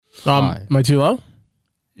Am I too low?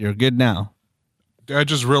 You're good now. I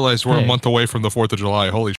just realized we're a month away from the 4th of July.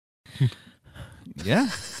 Holy Yeah,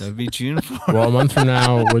 that would be June 4th. Well, a month from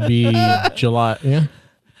now would be July. Yeah.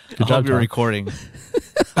 Good job. You're recording.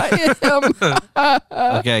 I am.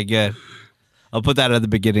 Okay, good. I'll put that at the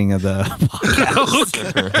beginning of the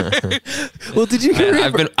podcast. Well, did you hear?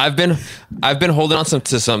 I've been holding on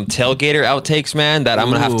to some tailgater outtakes, man. That I'm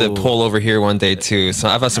gonna have to pull over here one day too. So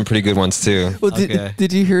I've had some pretty good ones too. Well,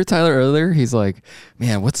 did you hear Tyler earlier? He's like,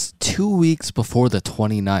 man, what's 2 weeks before the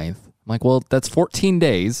 29th? I'm like, well, that's 14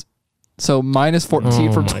 days. So minus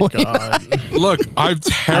 14 from 29. Look, I'm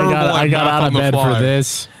terrible I got out of bed fly. for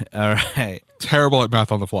this. All right. Terrible at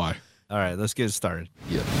math on the fly. All right, let's get it started.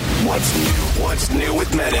 Yeah. What's new? What's new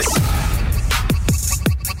with Menace?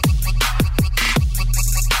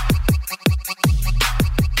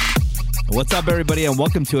 What's up, everybody, and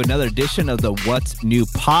welcome to another edition of the What's New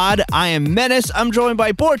Pod. I am Menace. I'm joined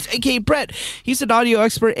by Bortz, a.k.a. Brett. He's an audio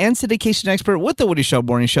expert and syndication expert with the Woody Show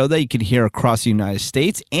Morning Show that you can hear across the United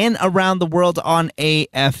States and around the world on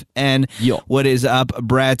AFN. Yo. What is up,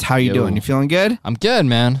 Brett? How you doing? You feeling good? I'm good,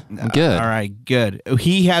 man. I'm good. All right, good.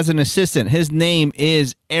 He has an assistant. His name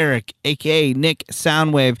is Eric, a.k.a. Nick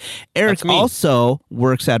Soundwave. Eric also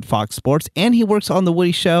works at Fox Sports, and he works on the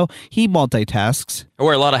Woody Show. He multitasks. I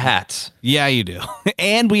wear a lot of hats. Yeah, you do.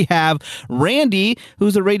 And we have Randy,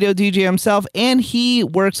 who's a radio DJ himself, and he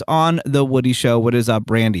works on the Woody Show. What is up,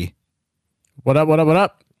 Randy? What up? What up? What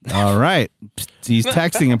up? All right. He's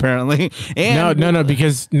texting apparently. And No,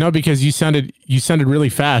 because you sounded really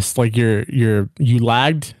fast. Like you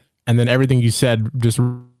lagged, and then everything you said just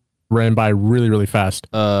ran by really, really fast.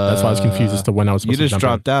 That's why I was confused as to when I was supposed to You just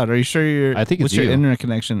jump dropped out. Are you sure you're I think it's what's your you. internet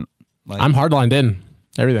connection like? I'm hardlined in.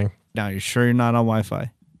 Everything. Now, you're sure you're not on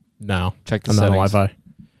Wi-Fi? No. Check the I'm not on settings.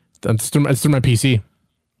 Wi-Fi. It's through my PC.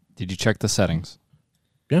 Did you check the settings?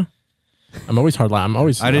 Yeah. I'm always hardline.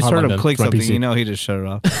 I just heard him click through my something. PC. You know he just shut it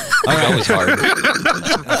off. Always hard.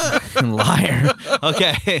 Liar.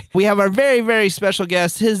 Okay. We have our very, very special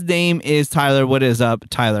guest. His name is Tyler. What is up,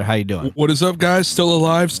 Tyler? How you doing? What is up, guys? Still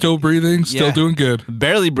alive, still breathing, still doing good.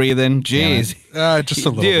 Barely breathing. Jeez. Just a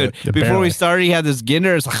little Dude, bit. before barely. we started, he had this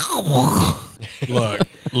Ginder. It's like, Look.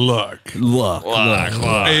 It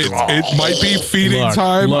might be feeding Look,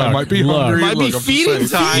 time. I look, might be look. hungry. Might be I'm just feeding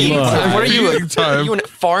saying. time. Look. What are you? Feeding time. You a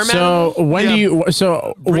farm So when do you?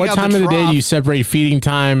 So Bring what out time the of the day trough. do you separate feeding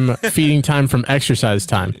time from exercise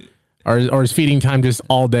time, or is feeding time just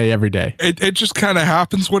all day every day? It just kind of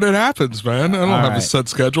happens when it happens, man. I don't have right. a set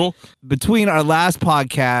schedule. between our last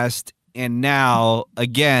podcast and now,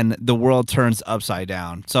 again, the world turns upside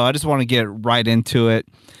down. So I just want to get right into it.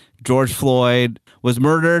 George Floyd was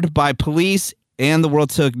murdered by police, and the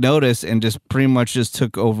world took notice and just pretty much just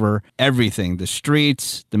took over everything. The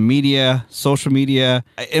streets, the media, social media.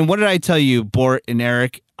 And what did I tell you, Bort and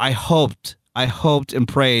Eric? I hoped and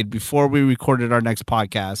prayed before we recorded our next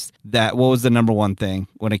podcast that what was the number one thing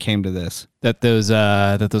when it came to this? That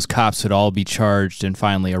those cops would all be charged and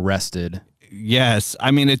finally arrested. Yes.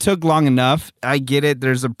 I mean, it took long enough. I get it.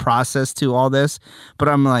 There's a process to all this, but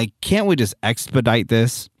I'm like, can't we just expedite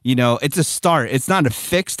this? You know, it's a start. It's not a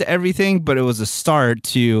fix to everything, but it was a start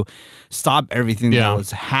to stop everything that was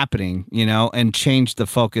happening, you know, and change the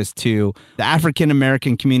focus to the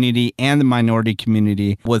African-American community and the minority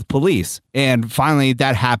community with police. And finally,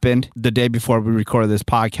 that happened the day before we recorded this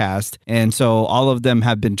podcast. And so all of them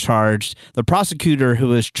have been charged. The prosecutor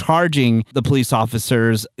who is charging the police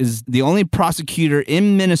officers is the only prosecutor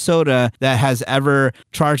in Minnesota that has ever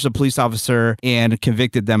charged a police officer and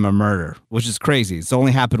convicted them of murder, which is crazy. It's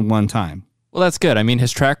only happened one time. Well, that's good. I mean,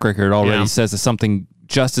 his track record already says that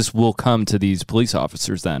justice will come to these police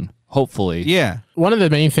officers then, hopefully. Yeah. One of the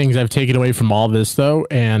main things I've taken away from all this, though,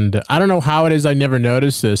 and I don't know how it is I never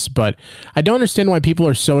noticed this, but I don't understand why people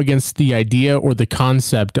are so against the idea or the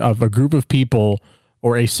concept of a group of people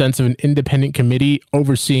or a sense of an independent committee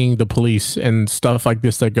overseeing the police and stuff like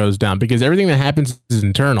this that goes down, because everything that happens is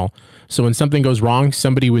internal. So when something goes wrong,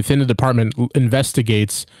 somebody within the department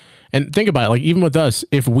investigates. And think about it, like even with us,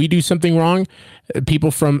 if we do something wrong, people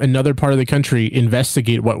from another part of the country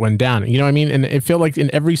investigate what went down. You know what I mean? And I feel like in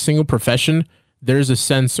every single profession, there's a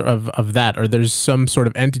sense of that, or there's some sort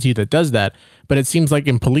of entity that does that. But it seems like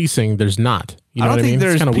in policing, there's not. You know I don't what think I mean?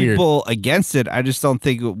 there's It's kind of weird. people against it. I just don't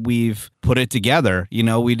think we've put it together. You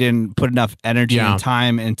know, we didn't put enough energy and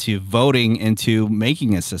time into voting into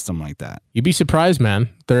making a system like that. You'd be surprised, man.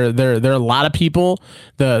 There are a lot of people.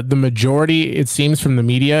 The majority, it seems, from the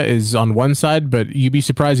media is on one side, but you'd be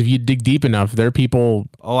surprised if you dig deep enough. There are people.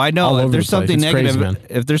 Oh, I know. all If over there's the place. something It's crazy, negative, man.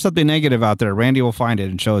 if there's something negative out there, Randy will find it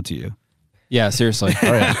and show it to you. Yeah, seriously.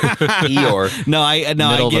 Eeyore. No,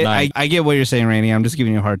 I get what you're saying, Randy. I'm just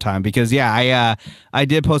giving you a hard time because I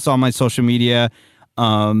did post on my social media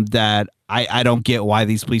that I don't get why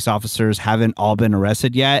these police officers haven't all been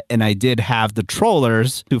arrested yet. And I did have the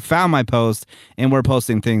trollers who found my post and were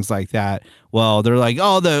posting things like that. Well, they're like,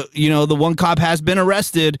 oh, the one cop has been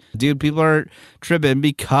arrested. Dude, people are tripping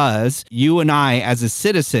because you and I, as a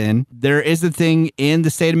citizen, there is a thing in the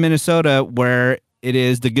state of Minnesota where it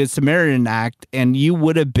is the Good Samaritan Act, and you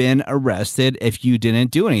would have been arrested if you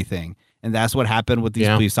didn't do anything. And that's what happened with these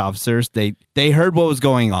police officers. They heard what was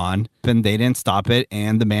going on, and they didn't stop it,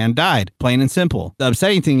 and the man died, plain and simple. The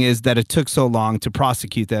upsetting thing is that it took so long to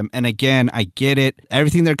prosecute them. And again, I get it.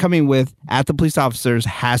 Everything they're coming with at the police officers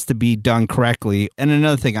has to be done correctly. And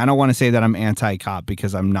another thing, I don't want to say that I'm anti-cop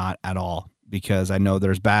because I'm not at all. Because I know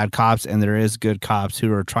there's bad cops and there is good cops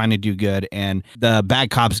who are trying to do good, and the bad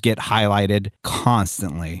cops get highlighted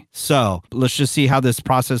constantly. So let's just see how this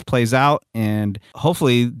process plays out, and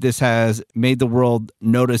hopefully this has made the world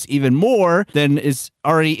notice even more than is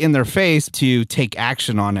already in their face to take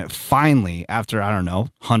action on it finally after, I don't know,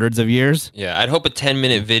 hundreds of years. Yeah, I'd hope a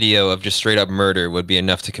 10-minute video of just straight up murder would be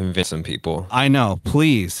enough to convince some people. I know,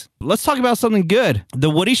 please. Let's talk about something good. The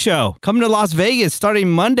Woody Show coming to Las Vegas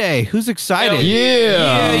starting Monday. Who's excited?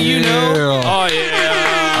 Yeah. You know. Oh,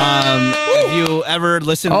 yeah. Have you ever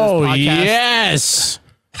listened to this podcast? Yes.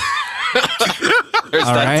 There's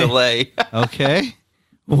All that right. delay. Okay.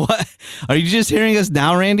 What? Are you just hearing us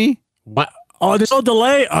now, Randy? What? Oh, there's no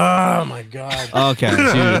delay. Oh my god. Okay.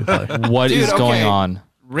 Dude, what Dude, is going okay. on?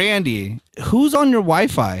 Randy, who's on your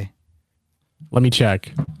Wi-Fi? Let me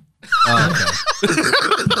check.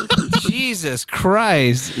 Jesus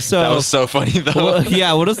Christ. So That was so funny, though.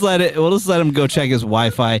 we'll just let him go check his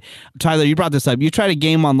Wi-Fi. Tyler, you brought this up. You tried a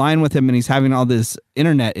game online with him and he's having all this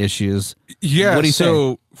internet issues. Yeah, What do you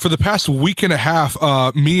so for the past week and a half,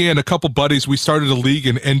 me and a couple buddies, we started a league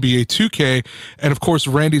in NBA 2K, and of course,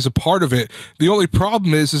 Randy's a part of it. The only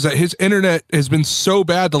problem is that his internet has been so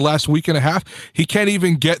bad the last week and a half, he can't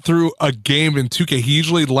even get through a game in 2K. He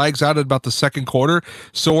usually lags out at about the second quarter,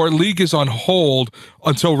 so our league is on hold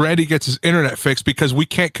until Randy gets his internet fixed because we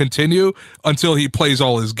can't continue until he plays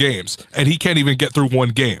all his games, and he can't even get through one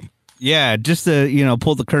game. Yeah, just to,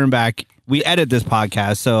 pull the curtain back. We edit this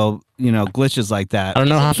podcast, so, glitches like that. I don't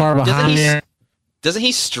know how far behind here. Doesn't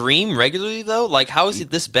he stream regularly, though? Like, how is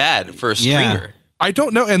it this bad for a Yeah. streamer? I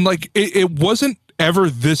don't know, and it wasn't ever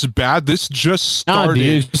this bad. This just started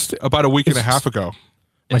dude, about a week and a half ago.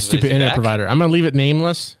 My Is stupid it internet back? provider. I'm gonna leave it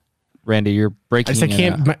nameless. Randy, you're I breaking just I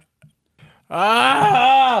in and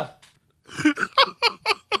out.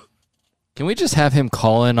 Can we just have him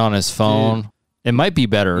call in on his phone? It might be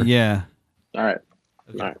better. Yeah. All right.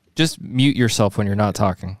 Just mute yourself when you're not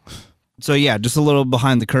talking. So yeah, just a little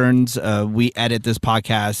behind the curtains. We edit this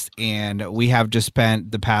podcast, and we have just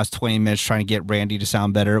spent the past 20 minutes trying to get Randy to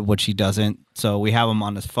sound better, which he doesn't. So we have him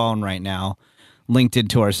on his phone right now, linked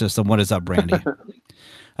into our system. What is up, Randy?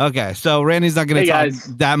 Okay, so Randy's not going to talk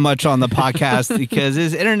that much on the podcast because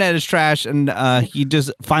his internet is trash, and he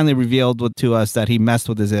just finally revealed to us that he messed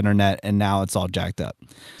with his internet, and now it's all jacked up.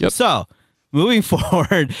 Yep. So moving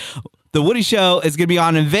forward. The Woody Show is going to be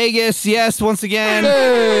on in Vegas. Yes, once again.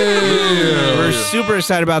 We're super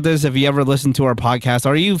excited about this. If you ever listened to our podcast,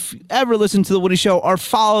 or you've ever listened to The Woody Show or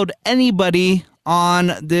followed anybody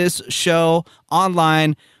on this show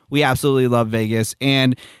online, we absolutely love Vegas.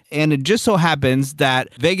 And it just so happens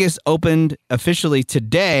that Vegas opened officially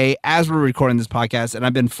today as we're recording this podcast. And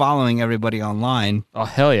I've been following everybody online. Oh,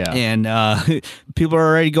 hell yeah. And people are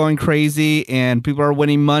already going crazy and people are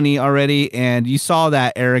winning money already. And you saw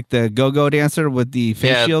that, Eric, the go-go dancer with the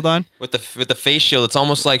face shield on? With the face shield, it's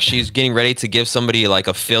almost like she's getting ready to give somebody like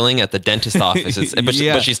a filling at the dentist office. But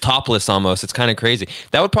she's topless almost. It's kind of crazy.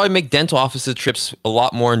 That would probably make dental office trips a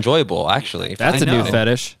lot more enjoyable, actually. That's a new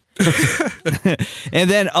fetish. And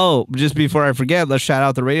then, just before I forget, let's shout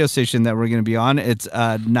out the radio station that we're going to be on. It's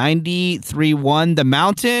 93.1 The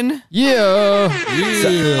Mountain. Yeah. It's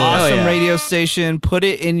an awesome radio station. Put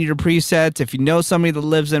it in your presets. If you know somebody that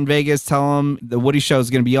lives in Vegas, tell them the Woody Show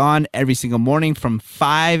is going to be on every single morning from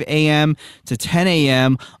 5 a.m. to 10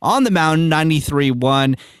 a.m. on The Mountain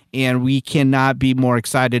 93.1. And we cannot be more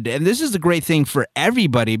excited. And this is a great thing for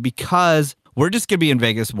everybody because we're just going to be in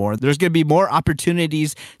Vegas more. There's going to be more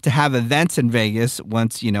opportunities to have events in Vegas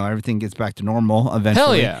once, everything gets back to normal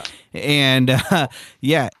eventually. Hell yeah. And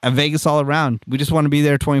Vegas all around. We just want to be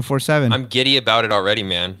there 24/7. I'm giddy about it already,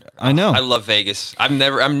 man. I know. I love Vegas. I'm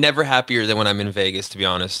never happier than when I'm in Vegas, to be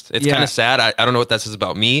honest. It's Yeah. kind of sad. I don't know what that says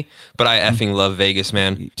about me, but I effing love Vegas,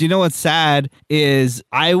 man. Do you know what's sad is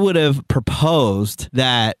I would have proposed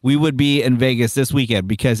that we would be in Vegas this weekend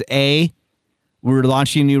because A, we're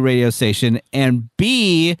launching a new radio station, and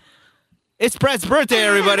B, it's Brett's birthday,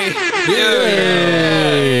 everybody.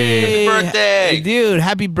 Happy birthday. Dude,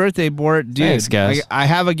 happy birthday, Bort. Dude, Thanks, guys. I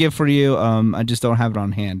have a gift for you. I just don't have it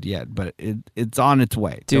on hand yet, but it's on its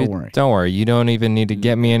way. Dude, Don't worry. You don't even need to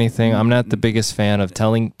get me anything. I'm not the biggest fan of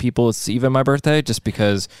telling people it's even my birthday just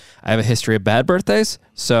because I have a history of bad birthdays.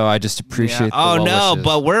 So I just appreciate the Oh, well no, wishes.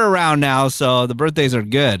 but we're around now, so the birthdays are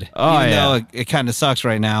good. Oh, Even yeah. though it kind of sucks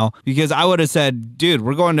right now because I would have said, dude,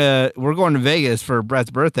 we're going to Vegas for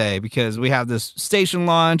Brett's birthday because we have this station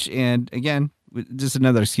launch, and again, just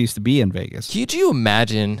another excuse to be in Vegas. Could you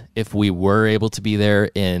imagine if we were able to be there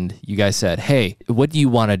and you guys said, hey, what do you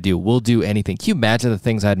want to do? We'll do anything. Can you imagine the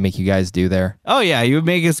things I'd make you guys do there? Oh yeah, you would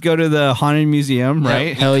make us go to the Haunted Museum,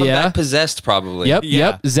 right? Hell Come yeah. back possessed, probably.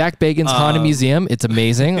 Yep. Zach Bagan's Haunted Museum. It's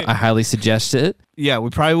amazing. I highly suggest it. Yeah, we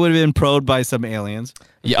probably would have been probed by some aliens.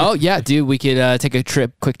 Yeah, oh yeah, dude. We could take a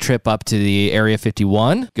quick trip up to the Area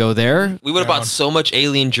 51. Go there. We would have bought so much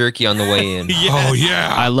alien jerky on the way in. Oh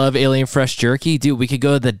yeah. I love alien fresh jerky, dude. We could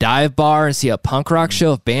go to the dive bar and see a punk rock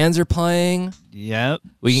show if bands are playing. Yep.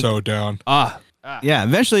 We can, So down. Yeah,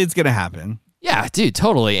 eventually it's gonna happen. yeah, dude,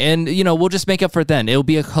 totally. And we'll just make up for it then. It'll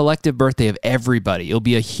be a collective birthday of everybody. It'll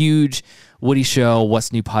be a huge Woody Show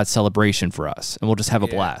What's New Pod celebration for us, and we'll just have a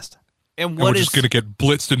blast. And And what we're is just gonna get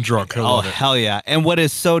blitzed and drunk. I Oh love it. hell yeah. And what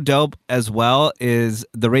is so dope as well is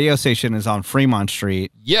the radio station is on Fremont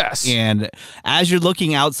Street. Yes. And as you're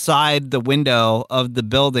looking outside the window of the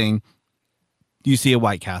building, you see a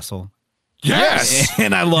White Castle. Yes.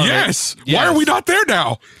 And I love it. Yes. Why are we not there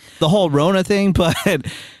now? The whole Rona thing, but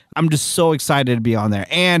I'm just so excited to be on there.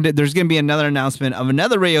 And there's going to be another announcement of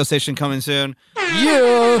another radio station coming soon.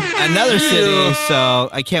 Another city. So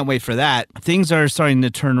I can't wait for that. Things are starting to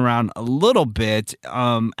turn around a little bit.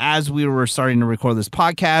 As we were starting to record this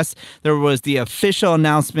podcast, there was the official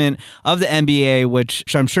announcement of the NBA, which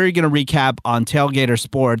I'm sure you're going to recap on Tailgater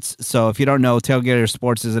Sports. So if you don't know, Tailgater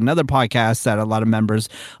Sports is another podcast that a lot of members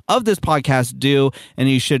of this podcast do. And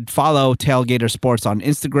you should follow Tailgater Sports on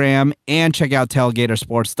Instagram and check out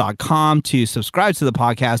tailgatersports.com to subscribe to the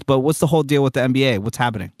podcast. But what's the whole deal with the NBA? What's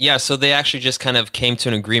happening? Yeah, so they actually just kind of came to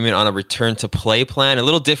an agreement on a return to play plan, a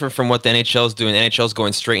little different from what the NHL is doing. The NHL is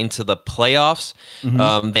going straight into the playoffs. The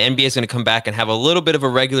NBA is going to come back and have a little bit of a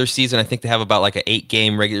regular season. I think they have about like an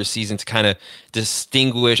 8-game regular season to kind of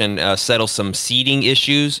distinguish and settle some seeding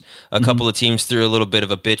issues. A couple of teams threw a little bit of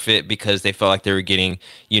a bit fit because they felt like they were getting,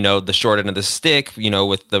 the short end of the stick,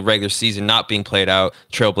 with the regular season not being played out.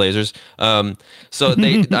 Trailblazers. So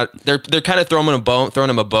they're kind of throwing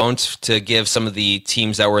them a bone to give some of the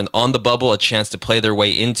teams that were on the bubble a chance to play their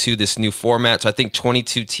way into this new format. So I think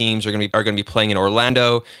 22 teams are going to be playing in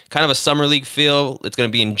Orlando, kind of a summer league feel. It's going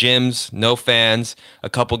to be in gyms, no fans, a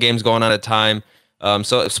couple games going on at a time.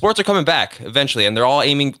 So sports are coming back eventually, and they're all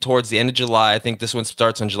aiming towards the end of July. I think this one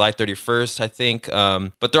starts on July 31st, I think.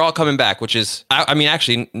 But they're all coming back, which is,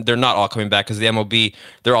 actually, they're not all coming back because the MLB,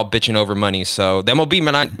 they're all bitching over money. So the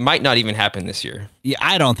MLB might not even happen this year. Yeah,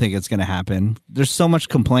 I don't think it's going to happen. There's so much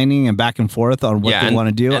complaining and back and forth on what they want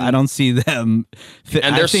to do. I don't see them.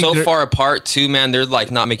 And they're so far apart too, man. They're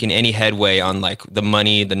like not making any headway on like the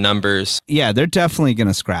money, the numbers. Yeah, they're definitely going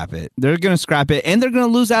to scrap it. They're going to scrap it, and they're going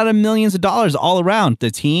to lose out on millions of dollars all around,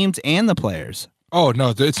 the teams and the players. Oh,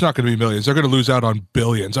 no, it's not going to be millions. They're going to lose out on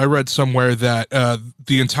billions. I read somewhere that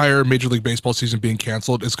the entire Major League Baseball season being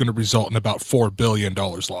canceled is going to result in about $4 billion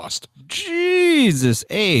lost. Jesus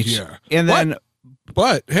H. Yeah. And then...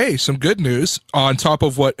 But hey, some good news. On top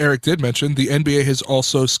of what Eric did mention, the NBA has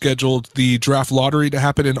also scheduled the draft lottery to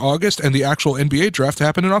happen in August and the actual NBA draft to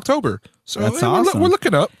happen in October. So That's awesome. We're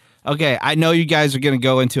looking up. Okay, I know you guys are going to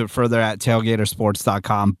go into it further at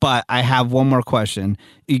tailgatersports.com, but I have one more question.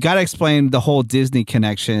 You got to explain the whole Disney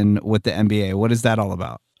connection with the NBA. What is that all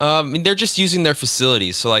about? They're just using their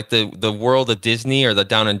facilities. So like the World of Disney or the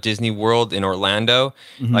down in Disney World in Orlando,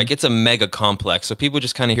 like it's a mega complex. So people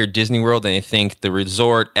just kind of hear Disney World and they think the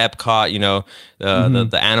resort, Epcot,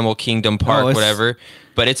 the Animal Kingdom park, whatever.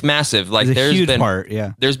 But it's massive. Like There's a huge part,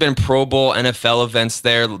 yeah. There's been Pro Bowl NFL events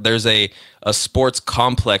there. There's a a sports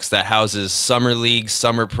complex that houses summer leagues,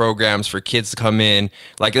 summer programs for kids to come in.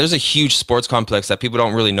 Like there's a huge sports complex that people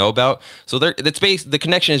don't really know about. So the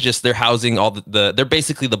connection is just they're housing all they're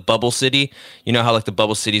basically the bubble city. You know how like the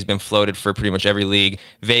bubble city's been floated for pretty much every league.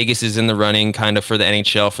 Vegas is in the running kind of for the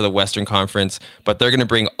NHL for the Western Conference, but they're going to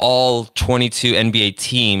bring all 22 NBA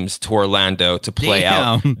teams to Orlando to play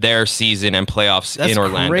out their season and playoffs in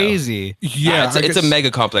Orlando. Crazy. Yeah, it's a mega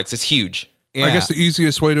complex. It's huge. Yeah. I guess the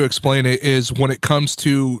easiest way to explain it is when it comes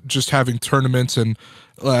to just having tournaments and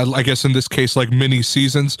I guess in this case, like mini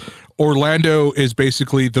seasons, Orlando is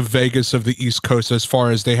basically the Vegas of the East Coast as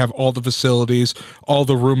far as they have all the facilities, all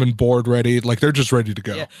the room and board ready. Like they're just ready to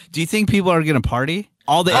go. Yeah. Do you think people are going to party?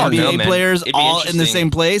 All the NBA players all in the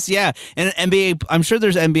same place? Yeah. And NBA, I'm sure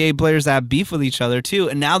there's NBA players that have beef with each other too.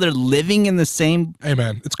 And now they're living in the same. Hey,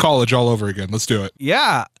 man, it's college all over again. Let's do it.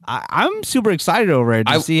 Yeah. I'm super excited over it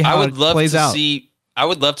to see how it plays out. I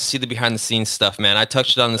would love to see the behind the scenes stuff, man. I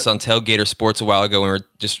touched on this on Tailgater Sports a while ago when we were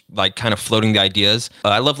just like kind of floating the ideas.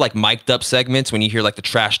 I love like mic'd up segments when you hear like the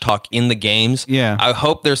trash talk in the games. Yeah. I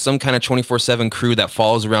hope there's some kind of 24/7 crew that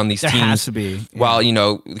follows around these teams. There has to be. While, you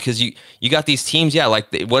know, because you got these teams, like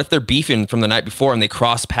what if they're beefing from the night before and they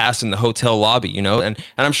cross paths in the hotel lobby, you know? And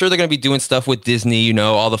I'm sure they're going to be doing stuff with Disney, you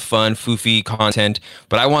know, all the fun, foofy content.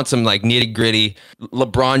 But I want some like nitty gritty.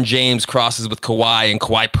 LeBron James crosses with Kawhi and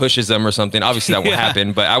Kawhi pushes them or something. Obviously that won't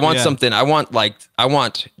happen, but I want something. I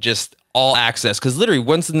want just all access, because literally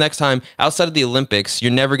when's the next time outside of the Olympics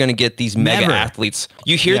you're never going to get these mega athletes.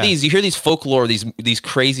 You hear these folklore, these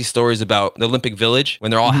crazy stories about the Olympic Village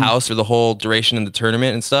when they're all housed for the whole duration of the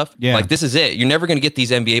tournament and stuff. Like this is it. You're never going to get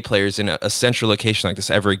these NBA players in a central location like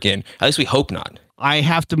this ever again. At least we hope not. I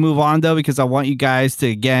have to move on, though, because I want you guys to,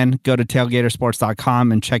 again, go to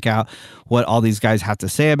tailgatersports.com and check out what all these guys have to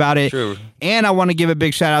say about it. True. And I want to give a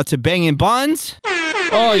big shout out to Bangin' Buns.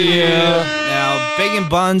 Oh, yeah. Now, Bangin'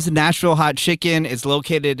 Buns, Nashville Hot Chicken, is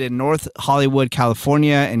located in North Hollywood,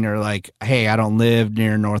 California. And you're like, hey, I don't live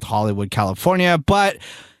near North Hollywood, California, but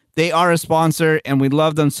they are a sponsor, and we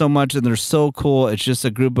love them so much, and they're so cool. It's just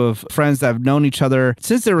a group of friends that have known each other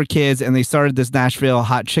since they were kids, and they started this Nashville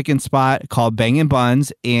hot chicken spot called Bangin'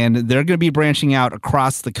 Buns, and they're going to be branching out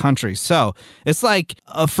across the country. So it's like,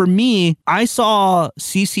 for me, I saw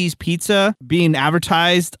CC's Pizza being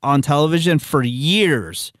advertised on television for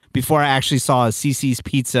years before I actually saw a CC's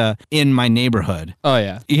Pizza in my neighborhood. Oh,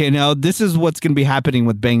 yeah. You know, this is what's going to be happening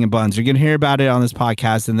with Bangin' Buns. You're going to hear about it on this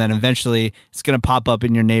podcast, and then eventually it's going to pop up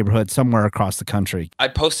in your neighborhood somewhere across the country. I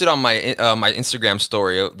posted on my my Instagram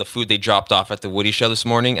story the food they dropped off at the Woody Show this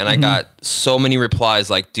morning, and I got so many replies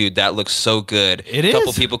like, dude, that looks so good. It is. A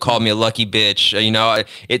couple people called me a lucky bitch. You know,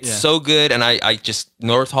 it's so good, and I just,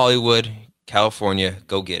 North Hollywood, California,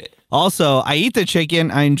 go get it. Also, I eat the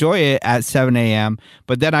chicken. I enjoy it at 7 a.m.,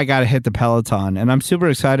 but then I got to hit the Peloton, and I'm super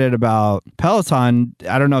excited about Peloton.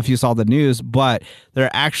 I don't know if you saw the news, but they're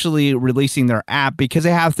actually releasing their app because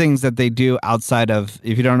they have things that they do outside of,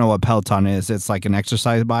 if you don't know what Peloton is, it's like an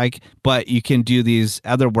exercise bike, but you can do these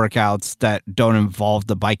other workouts that don't involve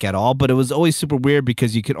the bike at all. But it was always super weird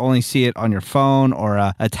because you could only see it on your phone or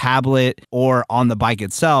a tablet or on the bike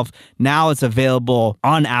itself. Now it's available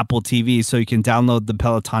on Apple TV, so you can download the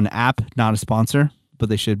Peloton app. Not a sponsor, but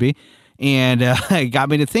they should be. And it got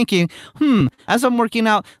me to thinking, as I'm working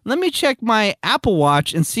out, let me check my Apple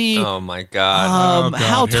Watch and see oh my God.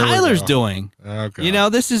 How Tyler's doing. Oh, God. You know,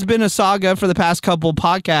 this has been a saga for the past couple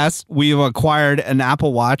podcasts. We've acquired an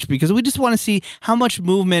Apple Watch because we just want to see how much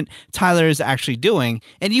movement Tyler is actually doing.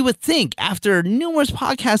 And you would think after numerous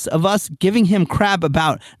podcasts of us giving him crap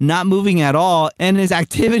about not moving at all and his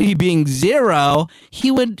activity being zero,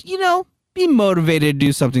 he would, be motivated to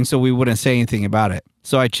do something so we wouldn't say anything about it.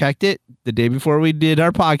 So I checked it the day before we did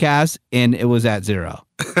our podcast, and it was at 0.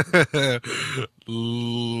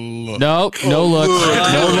 Nope, no looks.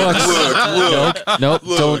 No looks.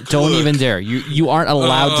 Nope, don't even dare. You aren't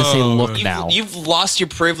allowed to say look now. You've lost your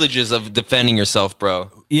privileges of defending yourself, bro.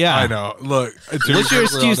 Yeah. I know. Look. What's your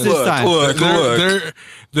excuse this time? Look.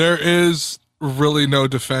 There is really no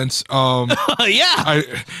defense. Yeah.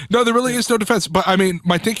 No, there really is no defense. But I mean,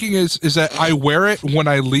 my thinking is that I wear it when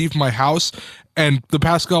I leave my house. And the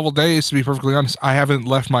past couple of days, to be perfectly honest, I haven't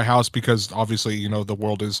left my house because obviously, the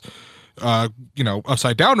world is,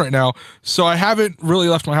 upside down right now. So I haven't really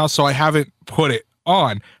left my house. So I haven't put it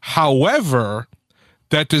on. However,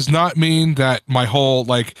 that does not mean that my whole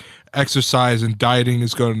like exercise and dieting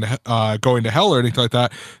is going to hell or anything like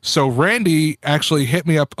that. So Randy actually hit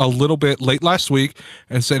me up a little bit late last week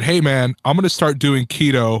and said, "Hey man, I'm going to start doing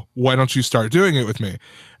keto. Why don't you start doing it with me?"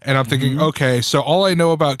 And I'm thinking, okay, so all I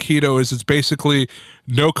know about keto is it's basically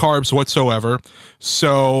no carbs whatsoever.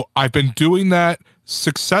 So I've been doing that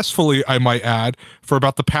successfully, I might add, for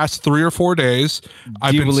about the past 3 or 4 days.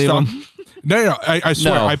 Do you believe him? No, I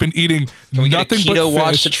swear, No. I've been eating Can we nothing get a keto but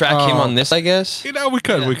watch fish. to track him on this, I guess? You know, we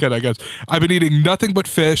could, I guess. I've been eating nothing but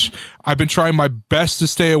fish. I've been trying my best to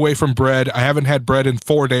stay away from bread. I haven't had bread in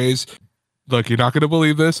 4 days. Look, you're not going to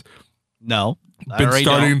believe this. No.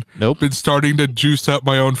 Been starting to juice up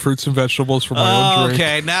my own fruits and vegetables for my own drink.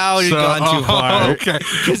 Okay, now you're gone too far. Okay.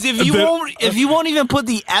 Because if you won't even put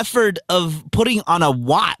the effort of putting on a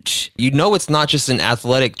watch. You know it's not just an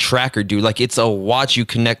athletic tracker, dude. Like, it's a watch you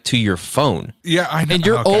connect to your phone. Yeah, I know. And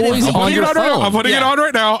you're always I'm on putting your it on right now. phone. I'm putting it on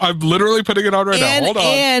right now. I'm literally putting it on right now. Hold on.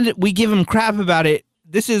 And we give him crap about it.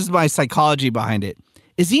 This is my psychology behind it.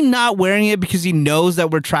 Is he not wearing it because he knows that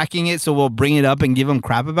we're tracking it, so we'll bring it up and give him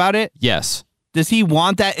crap about it? Yes. Does he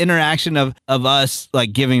want that interaction of us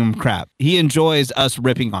like giving him crap? He enjoys us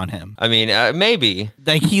ripping on him. I mean, maybe.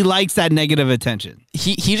 Like he likes that negative attention.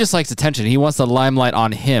 He just likes attention. He wants the limelight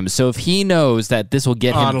on him. So if he knows that this will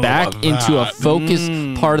get I him don't back know about into a that. focus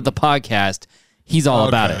part of the podcast, he's all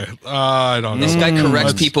about it. I don't know. This guy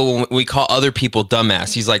corrects Let's- people when we call other people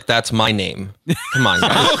dumbass. He's like, that's my name. Come on,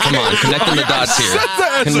 guys. Come on. Connecting the dots here.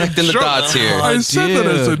 Connecting the dots here. I said that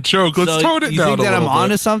as a joke. Let's So tone it you down think a that I'm little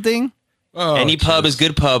onto bit. something? Oh, Any pub is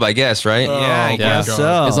good pub, I guess, right? Yeah, I my guess God.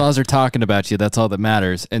 so. As long as they're talking about you, that's all that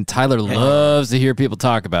matters. And Tyler loves to hear people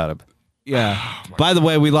talk about him. Yeah. By the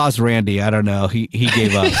way, we lost Randy. I don't know. He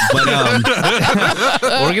gave up. But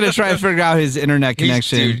we're gonna try and figure out his internet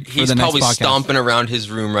connection for He's the next probably podcast. stomping around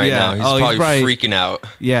his room right Yeah. now. He's, Oh, he's probably probably- freaking out.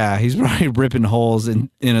 Yeah, he's probably ripping holes in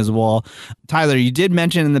his wall. Tyler, you did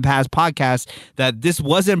mention in the past podcast that this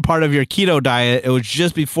wasn't part of your keto diet. It was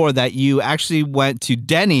just before that you actually went to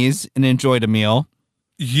Denny's and enjoyed a meal.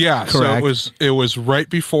 Yeah, Correct. so it was right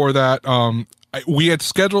before that. We had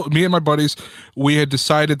scheduled, me and my buddies, we had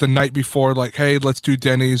decided the night before, like, hey, let's do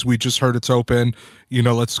Denny's. We just heard it's open. You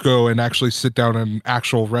know, let's go and actually sit down in an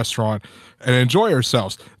actual restaurant and enjoy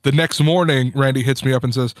ourselves. The next morning, Randy hits me up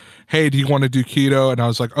and says, hey, do you want to do keto? And I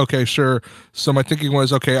was like, okay, sure. So my thinking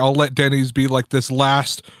was, okay, I'll let Denny's be like this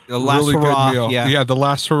last really hurrah, good meal. yeah. The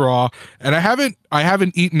last hurrah. And I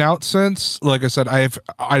haven't eaten out since. Like I said, I've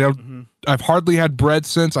hardly had bread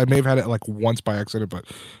since. I may have had it like once by accident, but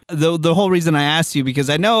The whole reason I asked you, because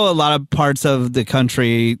I know a lot of parts of the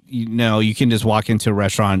country, you know, you can just walk into a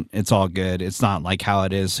restaurant. It's all good. It's not like how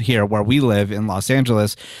it is here where we live in Los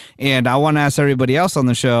Angeles. And I want to ask everybody else on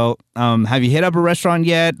the show, have you hit up a restaurant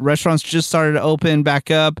yet? Restaurants just started to open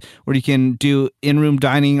back up where you can do in-room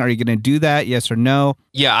dining. Are you going to do that? Yes or no?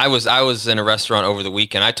 Yeah, I was in a restaurant over the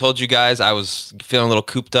weekend. I told you guys I was feeling a little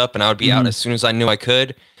cooped up and I would be out as soon as I knew I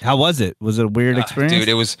could. How was it? Was it a weird experience? Dude,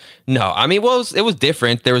 it was it was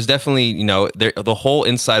different. There was definitely, you know, the whole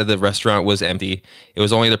inside of the restaurant was empty. It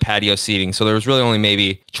was only the patio seating. So there was really only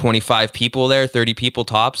maybe 25 people there, 30 people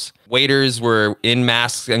tops. Waiters were in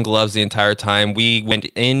masks and gloves the entire time. We went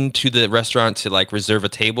into the restaurant to like reserve a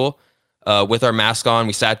table with our mask on.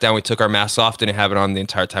 We sat down, we took our masks off, didn't have it on the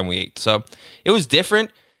entire time we ate. So it was different.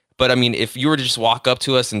 But I mean, if you were to just walk up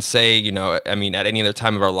to us and say, you know, I mean, at any other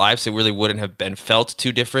time of our lives, it really wouldn't have been felt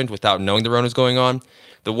too different without knowing the Rona was going on.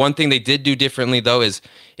 The one thing they did do differently, though, is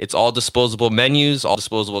it's all disposable menus, all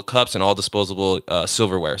disposable cups, and all disposable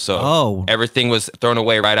silverware. So everything was thrown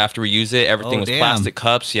away right after we use it. Everything was plastic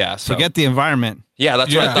cups. Yeah. So. Forget the environment. Yeah,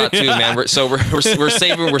 that's what I thought too, man.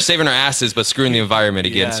 We're saving our asses, but screwing the environment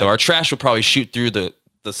again. Yeah. So our trash will probably shoot through the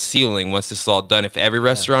ceiling once this is all done. If every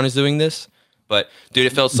restaurant is doing this. But dude,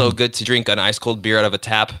 it felt so good to drink an ice cold beer out of a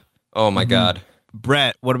tap. Oh my God.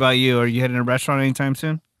 Brett, what about you? Are you heading to a restaurant anytime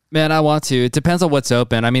soon? Man, I want to. It depends on what's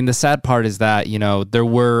open. I mean, the sad part is that, you know, there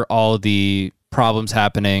were all the problems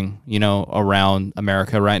happening, you know, around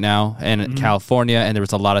America right now and in California, and there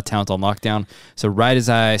was a lot of towns on lockdown. So right as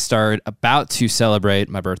I started about to celebrate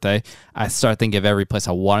my birthday, I started thinking of every place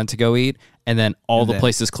I wanted to go eat, and then all the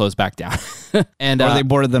places closed back down. And or they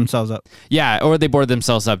boarded themselves up. Yeah, or they boarded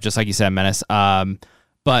themselves up, just like you said, Menace.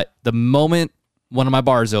 But the moment one of my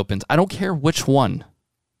bars opens, I don't care which one.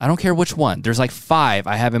 There's like 5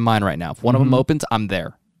 I have in mind right now. If one of them opens, I'm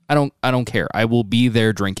there. I don't care. I will be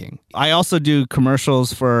there drinking. I also do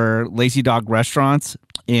commercials for Lazy Dog restaurants.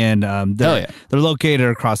 And Hell yeah. they're located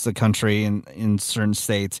across the country in certain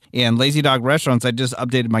states. And Lazy Dog Restaurants, I just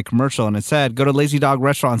updated my commercial and it said, go to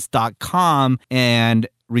lazydogrestaurants.com and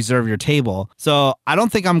reserve your table. So I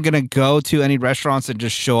don't think I'm going to go to any restaurants and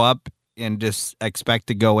just show up and just expect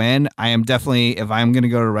to go in. I am definitely, if I'm going to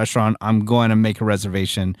go to a restaurant, I'm going to make a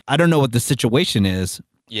reservation. I don't know what the situation is,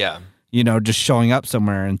 Yeah. just showing up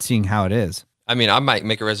somewhere and seeing how it is. I mean, I might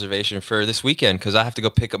make a reservation for this weekend because I have to go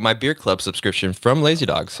pick up my beer club subscription from Lazy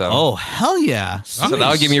Dog. So, Oh, hell yeah. so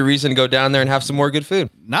that'll give me a reason to go down there and have some more good food.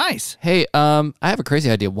 Nice. Hey, I have a crazy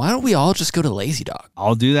idea. Why don't we all just go to Lazy Dog?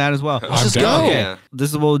 I'll do that as well. Let's just down. go. Yeah. This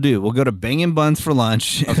is what we'll do. We'll go to Bangin' Buns for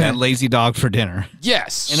lunch and Lazy Dog for dinner.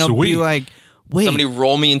 Yes. And it'll be Sweet. like, wait. Somebody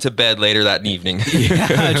roll me into bed later that evening.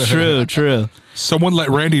 Yeah, true. Someone let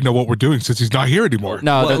Randy know what we're doing since he's not here anymore.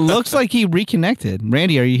 No, Well, it looks like he reconnected.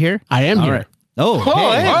 Randy, are you here? I am All here. right. Oh,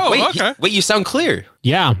 hey. Oh, wait, okay. wait, you sound clear.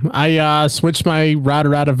 Yeah, I switched my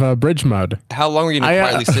router out of bridge mode. How long were you going to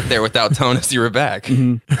quietly sit there without telling us you were back?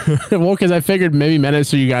 Well, because I figured maybe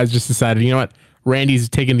Menace or you guys just decided, you know what, Randy's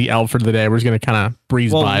taking the L for the day. We're just going to kind of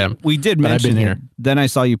breeze by him. We did But I've mention been it. here. Then I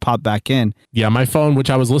saw you pop back in. Yeah, my phone, which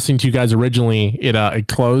I was listening to you guys originally, it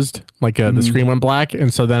closed, like the screen went black.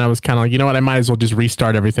 And so then I was kind of like, you know what, I might as well just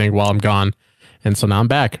restart everything while I'm gone. And so now I'm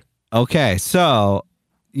back. Okay, so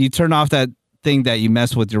you turn off that thing that you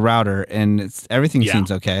messed with your router and everything Yeah.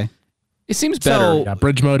 seems okay. it seems better. So- Yeah,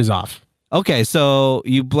 bridge mode is off. Okay, so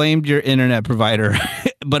you blamed your internet provider,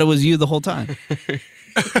 but it was you the whole time.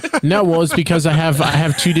 No, well, it's because I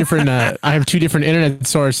have two different internet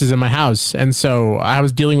sources in my house, and so I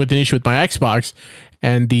was dealing with an issue with my Xbox,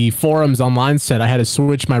 and the forums online said I had to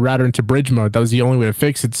switch my router into bridge mode. That was the only way to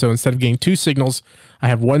fix it. So instead of getting two signals, I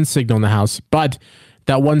have one signal in the house, but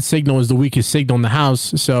that one signal is the weakest signal in the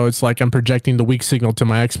house. So it's like I'm projecting the weak signal to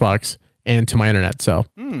my Xbox and to my internet. So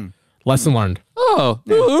lesson learned. Oh,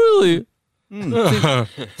 really?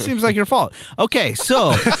 Seems like your fault. Okay,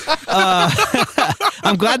 so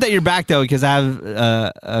I'm glad that you're back though, because I have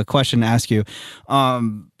a question to ask you.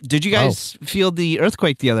 Did you guys feel the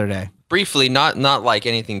earthquake the other day? Briefly, not like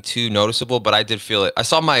anything too noticeable, but I did feel it. I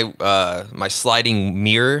saw my my sliding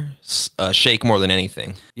mirror shake more than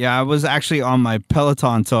anything. Yeah, I was actually on my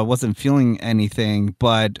Peloton, so I wasn't feeling anything.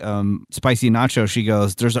 But Spicy Nacho, she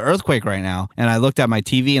goes, "There's an earthquake right now," and I looked at my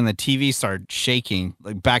TV, and the TV started shaking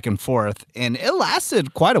like back and forth, and it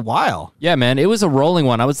lasted quite a while. Yeah, man, it was a rolling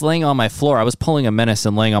one. I was laying on my floor. I was pulling a Menace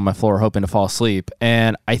and laying on my floor hoping to fall asleep.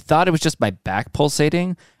 And I thought it was just my back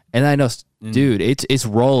pulsating. And I know, dude, it's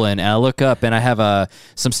rolling. And I look up and I have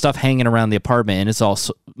some stuff hanging around the apartment and it's all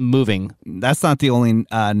moving. That's not the only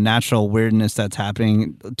natural weirdness that's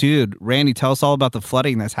happening. Dude, Randy, tell us all about the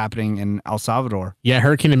flooding that's happening in El Salvador. Yeah,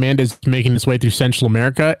 Hurricane Amanda is making its way through Central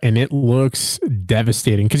America, and it looks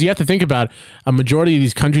devastating. Because you have to think about a majority of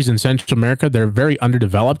these countries in Central America, they're very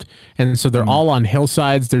underdeveloped, and so they're all on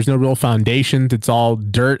hillsides. There's no real foundations. It's all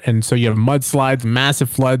dirt, and so you have mudslides, massive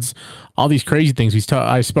floods, all these crazy things.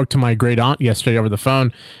 I spoke to my great aunt yesterday over the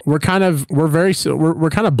phone. We're kind of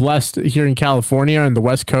blessed here in California and the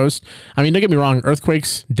West Coast. I mean, don't get me wrong,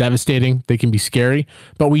 earthquakes devastating. They can be scary,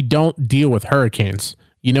 but we don't deal with hurricanes.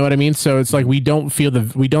 You know what I mean? So it's like we don't see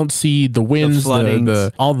the winds,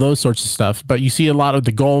 the all those sorts of stuff. But you see a lot of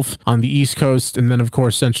the Gulf on the East Coast, and then of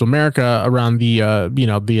course Central America around the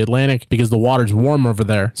the Atlantic, because the water's warm over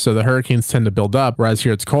there. So the hurricanes tend to build up, whereas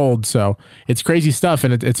here it's cold. So it's crazy stuff,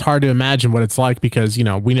 and it's hard to imagine what it's like because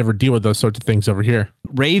we never deal with those sorts of things over here.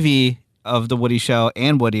 Ravy of the Woody Show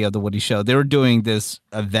and Woody of the Woody Show, they were doing this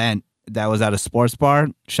event that was at a sports bar.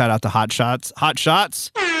 Shout out to Hot Shots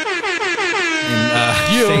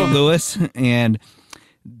in St. Louis, and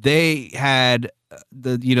they had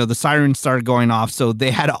the sirens started going off, so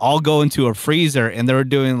they had to all go into a freezer, and they were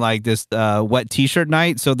doing like this wet t-shirt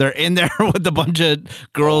night. So they're in there with a bunch of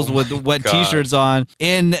girls with wet t-shirts on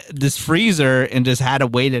in this freezer and just had to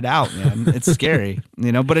wait it out, man. It's scary,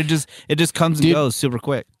 but it just comes and goes super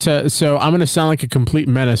quick. So I'm gonna sound like a complete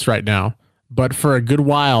menace right now, but for a good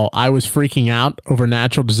while I was freaking out over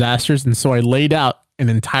natural disasters, and so I laid out an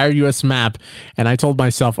entire U.S. map, and I told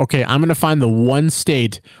myself, okay, I'm going to find the one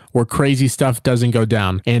state where crazy stuff doesn't go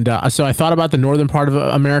down. And so I thought about the northern part of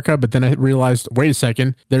America, but then I realized, wait a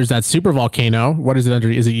second, there's that super volcano. What is it under?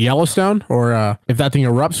 Is it Yellowstone? Or if that thing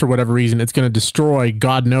erupts for whatever reason, it's going to destroy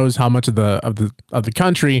God knows how much of the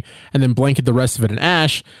country, and then blanket the rest of it in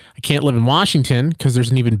ash. I can't live in Washington because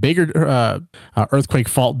there's an even bigger earthquake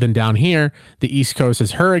fault than down here. The East Coast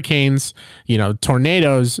has hurricanes,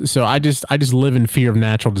 tornadoes. So I just live in fear of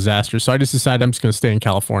natural disasters. So I just decided I'm just going to stay in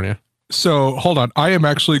California. So hold on. I am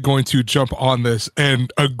actually going to jump on this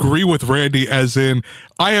and agree with Randy, as in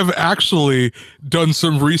I have actually done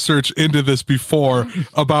some research into this before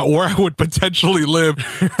about where I would potentially live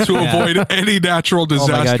to avoid any natural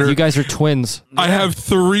disaster. Oh my God, you guys are twins. I have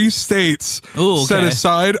 3 states Ooh, set okay.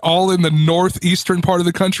 aside, all in the northeastern part of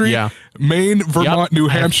the country. Yeah. Maine, Vermont, New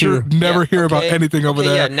I have Hampshire. 2. Never hear about Okay, anything over okay,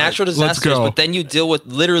 there. Yeah, natural Let's disasters, go. but then you deal with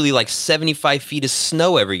literally like 75 feet of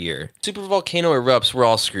snow every year. Super volcano erupts, we're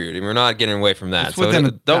all screwed, and we're not getting away from that. It's So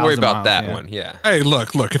within don't worry 1,000 about miles, that yeah. one. Yeah. Hey,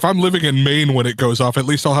 look, if I'm living in Maine when it goes off, at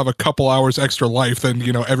least I'll have a couple hours extra life than,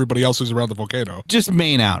 everybody else who's around the volcano. Just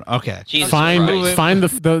Maine out. Okay. Jesus Find Christ.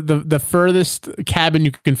 the furthest cabin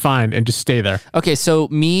you can find and just stay there. Okay, so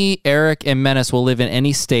me, Eric, and Menace will live in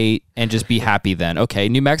any state and just be happy then. Okay,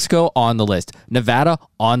 New Mexico on the list. Nevada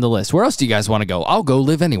on the list. Where else do you guys want to go? I'll go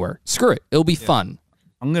live anywhere. Screw it. It'll be fun.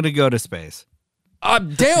 I'm going to go to space.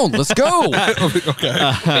 I'm down. Let's go. Okay.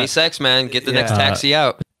 SpaceX, man, get the next taxi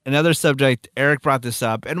out. Another subject, Eric brought this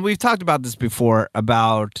up, and we've talked about this before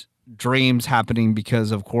about dreams happening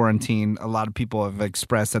because of quarantine. A lot of people have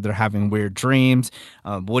expressed that they're having weird dreams.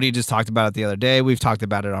 Woody just talked about it the other day. We've talked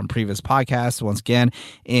about it on previous podcasts once again.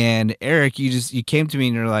 And Eric, you came to me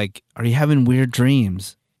and you're like, "Are you having weird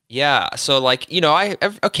dreams?" Yeah, so like I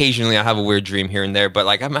occasionally I have a weird dream here and there, but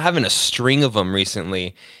like I'm having a string of them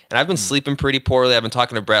recently, and I've been sleeping pretty poorly. I've been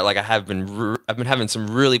talking to Brett like I've been having some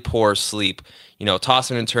really poor sleep.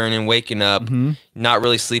 Tossing and turning, waking up, not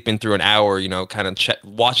really sleeping through an hour. Kind of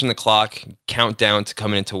watching the clock, count down to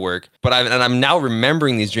coming into work. But I'm now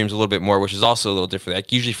remembering these dreams a little bit more, which is also a little different. I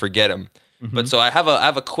usually forget them. But so I have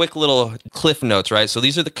a quick little cliff notes, right? So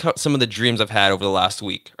these are some of the dreams I've had over the last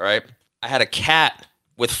week. All right, I had a cat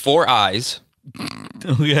with 4 eyes.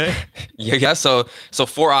 Okay. Yeah. So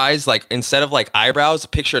 4 eyes, like instead of like eyebrows,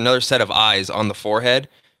 picture another set of eyes on the forehead.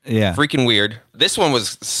 Yeah. Freaking weird. This one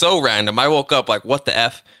was so random. I woke up like, what the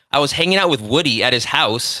F? I was hanging out with Woody at his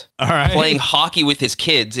house, All right. playing hockey with his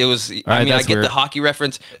kids. It was, right, I that's get weird. the hockey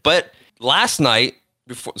reference. But last night,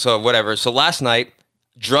 So last night,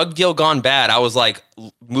 drug deal gone bad. I was like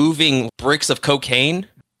moving bricks of cocaine.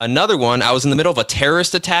 Another one, I was in the middle of a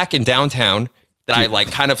terrorist attack in downtown that I like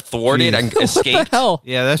kind of thwarted and escaped. Hell.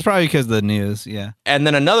 Yeah, that's probably because of the news. Yeah. And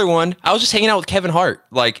then another one, I was just hanging out with Kevin Hart.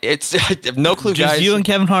 Like I have no clue, Just guys. you and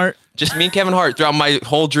Kevin Hart. Just me and Kevin Hart throughout my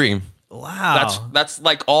whole dream. Wow. That's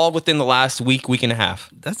like all within the last week and a half.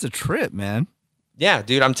 That's a trip, man. Yeah,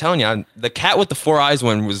 dude, I'm telling you, the cat with the 4 eyes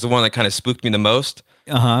one was the one that kind of spooked me the most.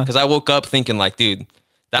 Uh-huh. Because I woke up thinking like, dude,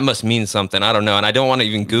 that must mean something. I don't know. And I don't want to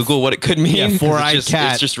even Google what it could mean. Yeah, 'cause four-eyed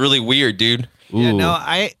cat. It's just really weird, dude. Yeah, Ooh. no,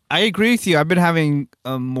 I agree with you. I've been having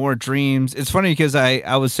more dreams. It's funny because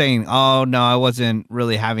I was saying, oh, no, I wasn't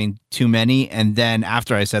really having too many. And then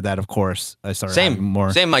after I said that, of course, I started having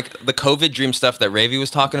more. Same like the COVID dream stuff that Ravi was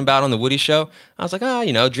talking about on the Woody show. I was like,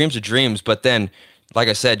 dreams are dreams. But then, like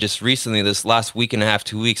I said, just recently, this last week and a half,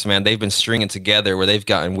 2 weeks, man, they've been stringing together where they've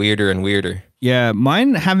gotten weirder and weirder. Yeah,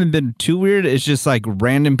 mine haven't been too weird. It's just like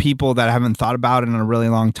random people that I haven't thought about in a really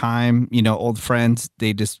long time. Old friends,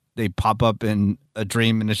 they pop up in a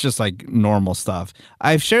dream and it's just like normal stuff.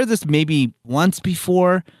 I've shared this maybe once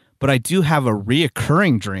before, but I do have a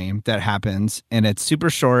reoccurring dream that happens and it's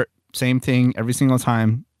super short. Same thing every single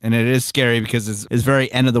time. And it is scary because it's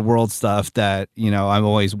very end of the world stuff that, I'm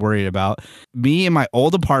always worried about. Me in my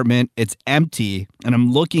old apartment, it's empty and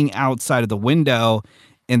I'm looking outside of the window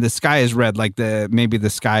and the sky is red, like maybe the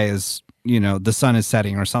sky is, the sun is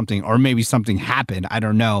setting or something, or maybe something happened. I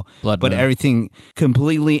don't know. Blood but moon. everything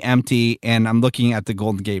completely empty. And I'm looking at the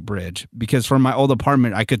Golden Gate Bridge because from my old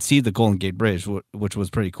apartment, I could see the Golden Gate Bridge, which was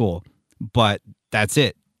pretty cool. But that's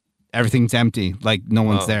it. Everything's empty. Like no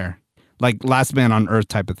one's there. Like Last Man on Earth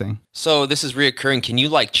type of thing. So this is reoccurring. Can you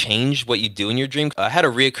like change what you do in your dream? I had a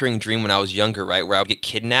reoccurring dream when I was younger, right, where I would get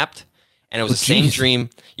kidnapped. And it was the same geez. dream.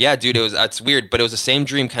 Yeah, dude, it's weird, but it was the same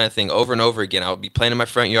dream kind of thing over and over again. I would be playing in my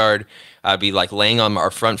front yard. I'd be like laying on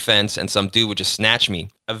our front fence and some dude would just snatch me.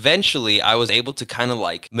 Eventually, I was able to kind of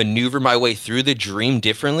like maneuver my way through the dream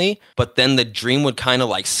differently, but then the dream would kind of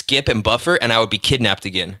like skip and buffer and I would be kidnapped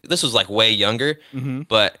again. This was like way younger,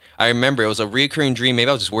 but I remember it was a reoccurring dream. Maybe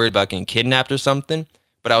I was just worried about getting kidnapped or something.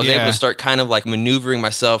 But I was able to start kind of like maneuvering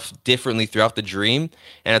myself differently throughout the dream.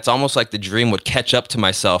 And it's almost like the dream would catch up to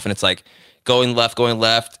myself. And it's like going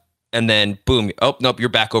left. And then boom. Oh, nope. You're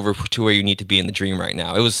back over to where you need to be in the dream right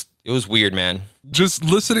now. It was weird, man. Just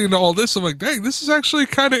listening to all this, I'm like, dang, this is actually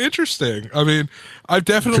kind of interesting. I mean, I've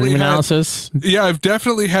definitely Dream had, analysis. yeah, I've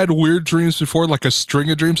definitely had weird dreams before, like a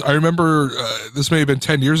string of dreams. I remember this may have been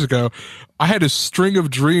 10 years ago. I had a string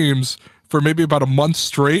of dreams for maybe about a month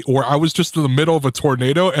straight where I was just in the middle of a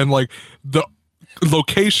tornado and like the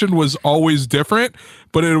location was always different,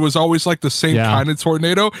 but it was always like the same kind of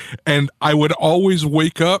tornado. And I would always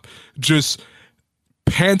wake up just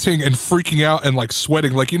panting and freaking out and like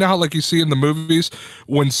sweating. Like, you know how like you see in the movies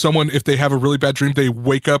when someone, if they have a really bad dream, they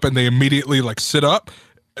wake up and they immediately like sit up.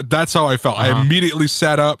 That's how I felt. I immediately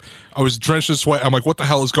sat up. I was drenched in sweat. I'm like, what the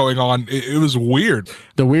hell is going on? It was weird.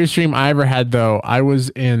 The weirdest dream I ever had, though, I was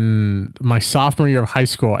in my sophomore year of high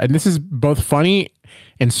school, and this is both funny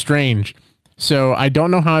and strange. So I don't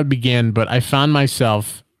know how it began, but I found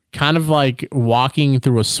myself kind of like walking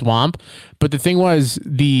through a swamp. But the thing was,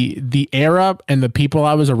 the era and the people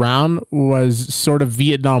I was around was sort of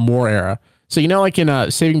Vietnam War era. So, you know, like in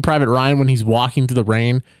Saving Private Ryan, when he's walking through the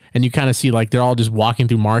rain, and you kind of see like they're all just walking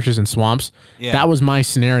through marshes and swamps. Yeah. That was my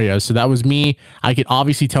scenario. So that was me. I could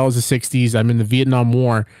obviously tell it's the 60s. I'm in the Vietnam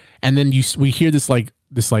War. And then we hear this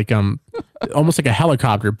almost like a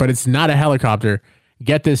helicopter, but it's not a helicopter.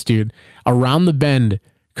 Get this, dude. Around the bend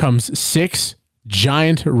comes 6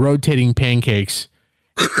 giant rotating pancakes.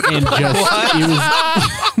 And just it was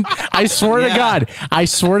I swear to God,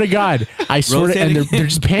 and they're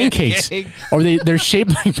just pancakes, or they're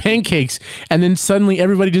shaped like pancakes, and then suddenly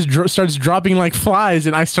everybody just starts dropping like flies,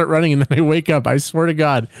 and I start running, and then I wake up. I swear to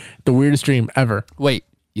God, the weirdest dream ever. Wait,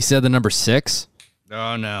 you said the number 6?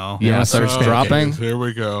 Oh no! Yeah, starts dropping. Here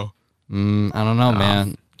we go. I don't know,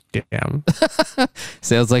 man. Damn,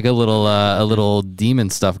 sounds like a little demon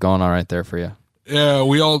stuff going on right there for you. Yeah,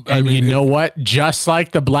 we all. I mean, you know what? Just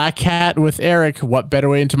like the black cat with Eric, what better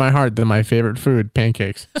way into my heart than my favorite food,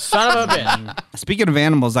 pancakes? Son of a bitch. Speaking of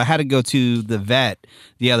animals, I had to go to the vet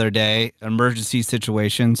the other day, emergency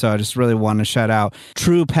situation. So I just really want to shout out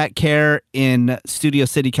True Pet Care in Studio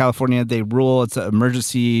City, California. They rule. It's an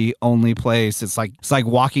emergency only place. It's like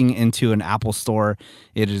walking into an Apple store.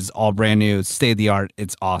 It is all brand new. It's state of the art.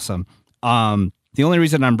 It's awesome. The only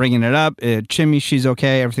reason I'm bringing it up, Chimmy, she's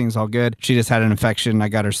okay. Everything's all good. She just had an infection. I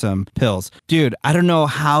got her some pills. Dude, I don't know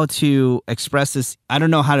how to express this. I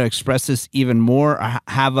don't know how to express this even more. I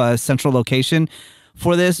have a central location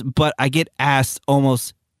for this, but I get asked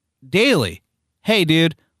almost daily, hey,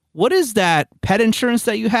 dude, what is that pet insurance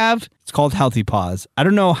that you have? It's called Healthy Paws. I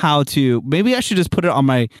don't know how to, maybe I should just put it on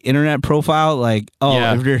my internet profile. Like,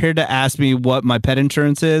 if you're here to ask me what my pet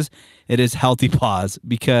insurance is, it is Healthy Paws,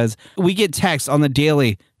 because we get texts on the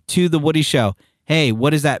daily to the Woody Show. Hey,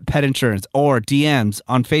 what is that pet insurance? Or DMs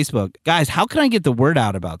on Facebook. Guys, how can I get the word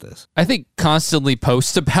out about this? I think constantly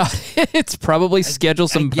post about it. It's probably schedule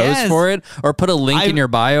some posts for it, or put a link in your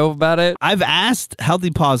bio about it. I've asked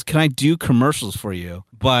Healthy Paws, can I do commercials for you?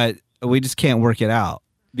 But we just can't work it out.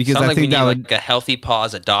 Because Sounds I like think we need that would like a Healthy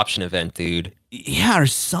Paws adoption event, dude. Yeah, or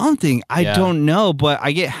something. I don't know, but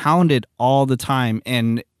I get hounded all the time,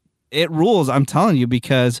 and it rules, I'm telling you,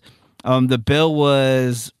 because the bill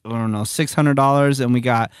was, I don't know, $600, and we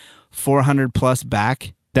got $400 plus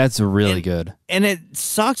back. That's really good. And it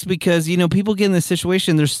sucks because, you know, people get in this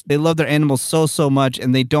situation, they love their animals so much,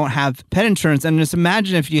 and they don't have pet insurance. And just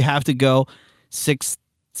imagine if you have to go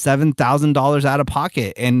 $7,000 out of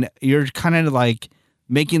pocket, and you're kind of like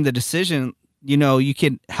making the decision. You know, you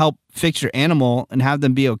can help fix your animal and have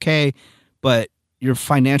them be okay, but you're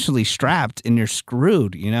financially strapped and you're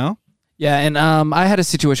screwed, you know? Yeah, and I had a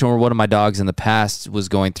situation where one of my dogs in the past was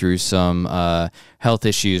going through some health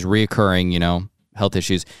issues, reoccurring, health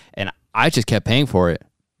issues, and I just kept paying for it,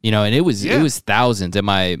 and it was thousands, and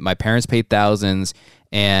my parents paid thousands,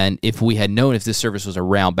 and if we had known if this service was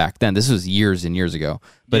around back then, this was years and years ago,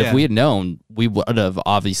 but if we had known, we would have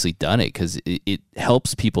obviously done it, because it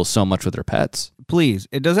helps people so much with their pets. Please,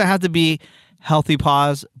 it doesn't have to be Healthy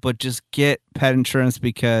Paws, but just get pet insurance,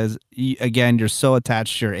 because again, you're so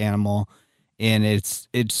attached to your animal, and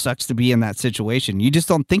it sucks to be in that situation. You just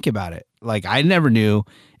don't think about it. Like, I never knew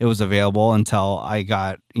it was available until I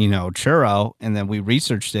got Churro, and then we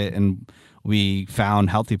researched it and we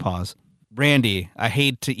found Healthy Paws. Randy, I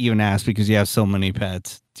hate to even ask because you have so many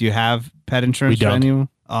pets. Do you have pet insurance for anyone?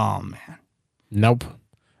 Oh man, nope.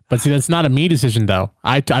 But see, that's not a me decision, though.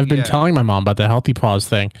 I've been telling my mom about the Healthy Paws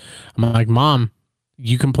thing. I'm like, Mom,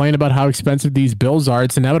 you complain about how expensive these bills are.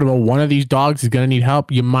 It's inevitable. One of these dogs is going to need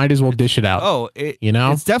help. You might as well dish it out. Oh,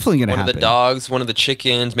 it's definitely going to happen. One of the dogs, one of the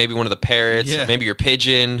chickens, maybe one of the parrots, maybe your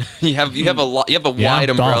pigeon. You have a lot. You have a wide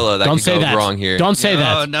umbrella that could go wrong here. Don't say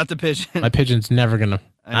that. No, not the pigeon. My pigeon's never going to.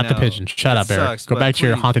 Not the pigeon. Shut up, Eric. Go back to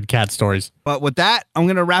your haunted cat stories. But with that, I'm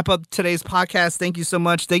going to wrap up today's podcast. Thank you so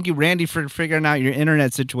much. Thank you, Randy, for figuring out your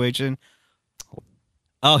internet situation.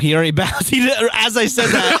 Oh, he already bounced. As I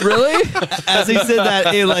said that. Really? As he said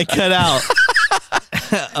that, it cut out.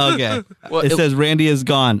 Okay. Well, it says Randy is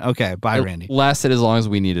gone. Okay. Bye, Randy. Lasted as long as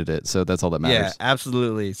we needed it, so that's all that matters. Yeah,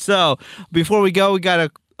 absolutely. So before we go, we got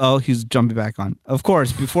to. Oh, he's jumping back on. Of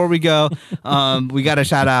course, before we go, we got to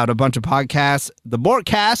shout out a bunch of podcasts. The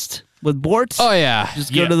Bortcast with Bortz. Oh, yeah.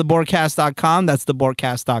 Just go to thebortcast.com. That's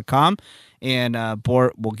thebortcast.com. And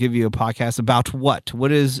Bort will give you a podcast about what?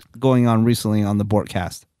 What is going on recently on the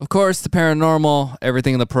Bortcast? Of course, the paranormal,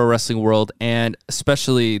 everything in the pro wrestling world, and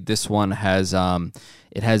especially this one has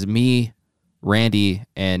it has me, Randy,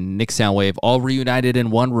 and Nick Soundwave all reunited in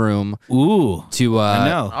one room. Ooh, to I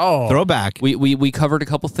know. Oh. Throwback. We covered a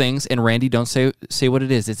couple things, and Randy, don't say what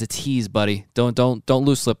it is. It's a tease, buddy. Don't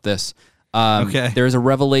loose lip this. Okay. There's a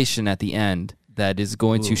revelation at the end that is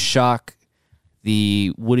going to shock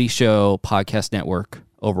the Woody Show podcast network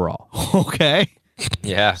overall. Okay.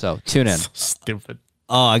 Yeah. So tune in. Stupid.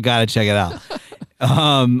 Oh, I gotta check it out.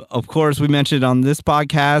 Of course, we mentioned on this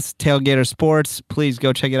podcast, Tailgater Sports. Please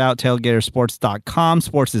go check it out, tailgatersports.com.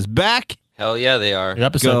 Sports is back. Hell yeah, they are. Good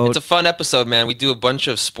episode. It's a fun episode, man. We do a bunch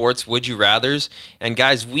of sports would you rathers. And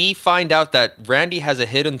guys, we find out that Randy has a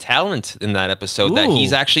hidden talent in that episode, that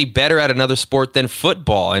he's actually better at another sport than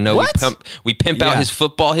football. I know we pimp out his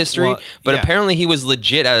football history, but apparently he was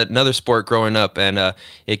legit at another sport growing up, and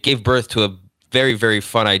it gave birth to a very, very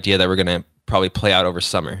fun idea that we're going to probably play out over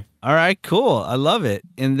summer. All right, cool. I love it.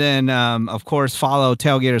 And then, of course, follow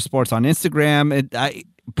Tailgater Sports on Instagram.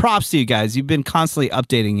 Props to you guys. You've been constantly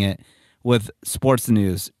updating it with sports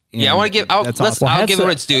news. Yeah, I want to give. I'll give it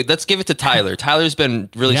its due. Let's give it to Tyler. Tyler's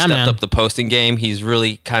been really stepped up the posting game. He's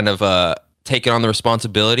really kind of taken on the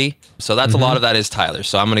responsibility. So that's a lot of that is Tyler.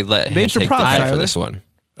 So I'm going to let him take the credit for this one.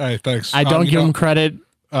 Hey, thanks. I don't give him credit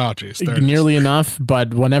nearly enough,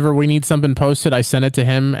 but whenever we need something posted, I send it to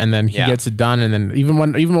him, and then he gets it done. And then even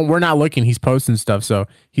when we're not looking, he's posting stuff. So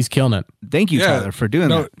he's killing it. Thank you, Tyler, for doing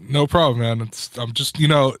that. No problem, man. I'm just,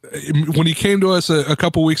 when he came to us a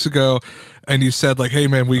couple weeks ago, and he said like, "Hey,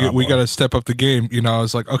 man, we got to step up the game." I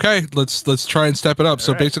was like, "Okay, let's try and step it up."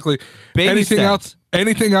 So basically, anything out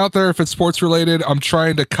there, if it's sports related, I'm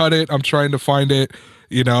trying to cut it. I'm trying to find it.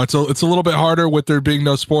 It's a little bit harder with there being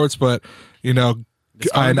no sports, but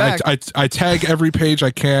I tag every page I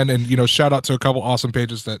can, and shout out to a couple awesome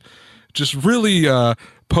pages that just really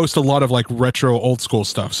post a lot of like retro old school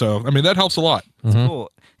stuff. So I mean that helps a lot.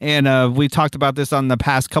 Cool. And we talked about this on the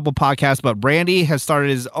past couple podcasts, but Randy has started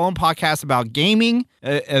his own podcast about gaming.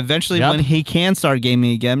 Eventually, when he can start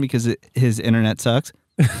gaming again, because his internet sucks.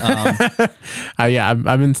 I've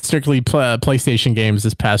been strictly PlayStation games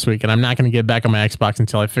this past week, and I'm not going to get back on my Xbox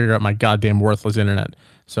until I figure out my goddamn worthless internet.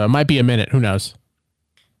 So it might be a minute. Who knows?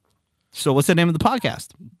 So what's the name of the podcast?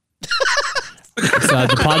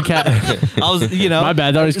 The podcast. I was, my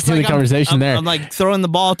bad. I was continuing the conversation there. I'm like throwing the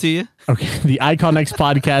ball to you. Okay, the Icon X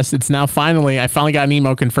podcast. It's now I finally got an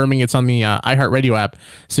email confirming it's on the iHeartRadio app,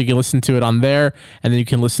 so you can listen to it on there, and then you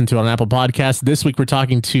can listen to it on Apple Podcasts. This week we're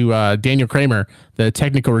talking to Daniel Kramer, the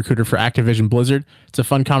technical recruiter for Activision Blizzard. It's a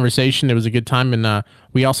fun conversation. It was a good time, and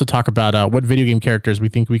we also talk about what video game characters we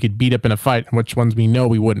think we could beat up in a fight, and which ones we know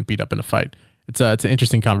we wouldn't beat up in a fight. It's an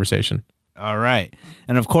interesting conversation. All right.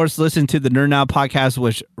 And of course, listen to the Nerd Now podcast,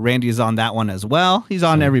 which Randy is on that one as well. He's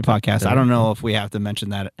on every podcast. I don't know if we have to mention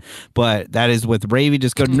that, but that is with Ravy.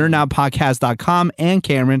 Just go to nerdnowpodcast.com. And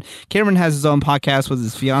Cameron has his own podcast with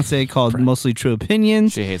his fiance called Mostly True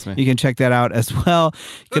Opinions. She hates me. You can check that out as well.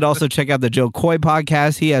 You could also check out the Joe Coy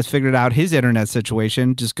podcast. He has figured out his internet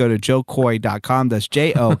situation. Just go to joecoy.com. That's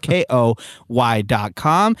JOKOY.com.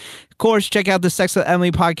 Of course, check out the Sex with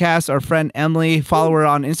Emily podcast. Our friend Emily, follow her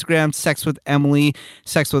on Instagram, Sex with Emily,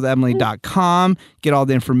 sexwithemily.com. Get all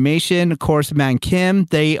the information. Of course, Matt and Kim,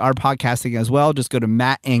 they are podcasting as well. Just go to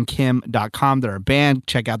mattandkim.com. They're a band.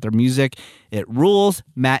 Check out their music. It rules.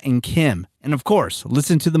 Matt and Kim. And of course,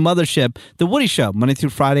 listen to the mothership, The Woody Show, Monday through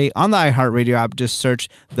Friday on the iHeartRadio app. Just search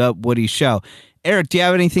The Woody Show. Eric, do you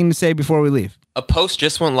have anything to say before we leave? A post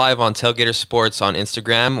just went live on Tailgater Sports on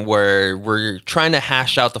Instagram where we're trying to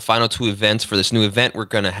hash out the final two events for this new event we're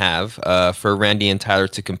going to have for Randy and Tyler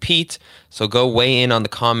to compete. So go weigh in on the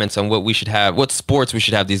comments on what we should have, what sports we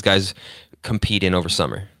should have these guys compete in over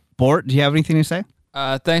summer. Bort, do you have anything to say?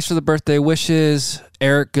 Thanks for the birthday wishes.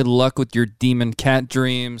 Eric, good luck with your demon cat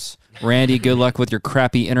dreams. Randy, good luck with your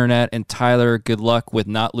crappy internet. And Tyler, good luck with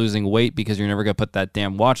not losing weight because you're never going to put that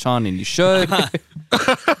damn watch on, and you should.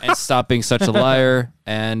 And stop being such a liar.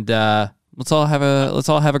 And let's all have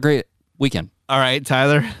a great weekend. All right,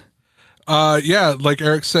 Tyler. Yeah, like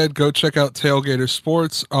Eric said, go check out Tailgater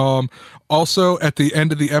Sports. Also, at the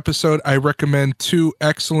end of the episode, I recommend 2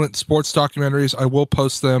 excellent sports documentaries. I will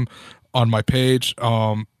post them on my page.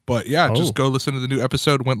 But yeah, just go listen to the new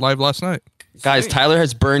episode. Went live last night. Guys, Tyler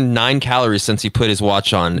has burned 9 calories since he put his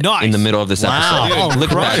watch on in the middle of this episode. Wow.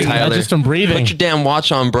 Look at that, Tyler. Just from breathing. Put your damn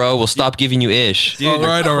watch on, bro. We'll stop giving you ish. Dude, all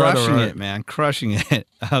right, crushing it, man. Crushing it.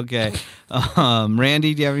 Okay.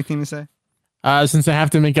 Randy, do you have anything to say? Since I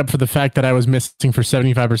have to make up for the fact that I was missing for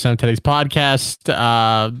 75% of today's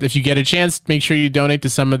podcast, if you get a chance, make sure you donate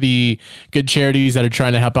to some of the good charities that are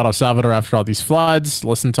trying to help out El Salvador after all these floods.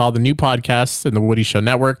 Listen to all the new podcasts in the Woody Show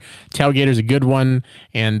Network. Tailgater's a good one.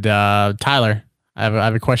 And Tyler, I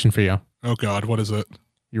have a question for you. Oh, God. What is it?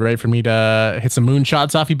 You ready for me to hit some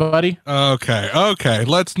moonshots off you, buddy? Okay.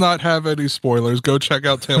 Let's not have any spoilers. Go check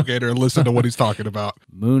out Tailgater and listen to what he's talking about.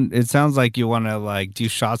 It sounds like you want to like do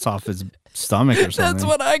shots off his stomach or something. That's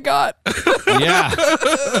what I got. Yeah.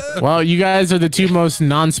 Well, you guys are the two most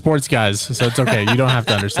non-sports guys, so it's okay. You don't have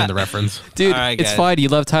to understand the reference. Dude, All right, it's guys. fine. You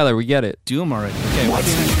love Tyler. We get it. Do them already. Okay.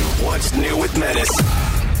 What's new with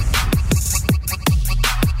Menace?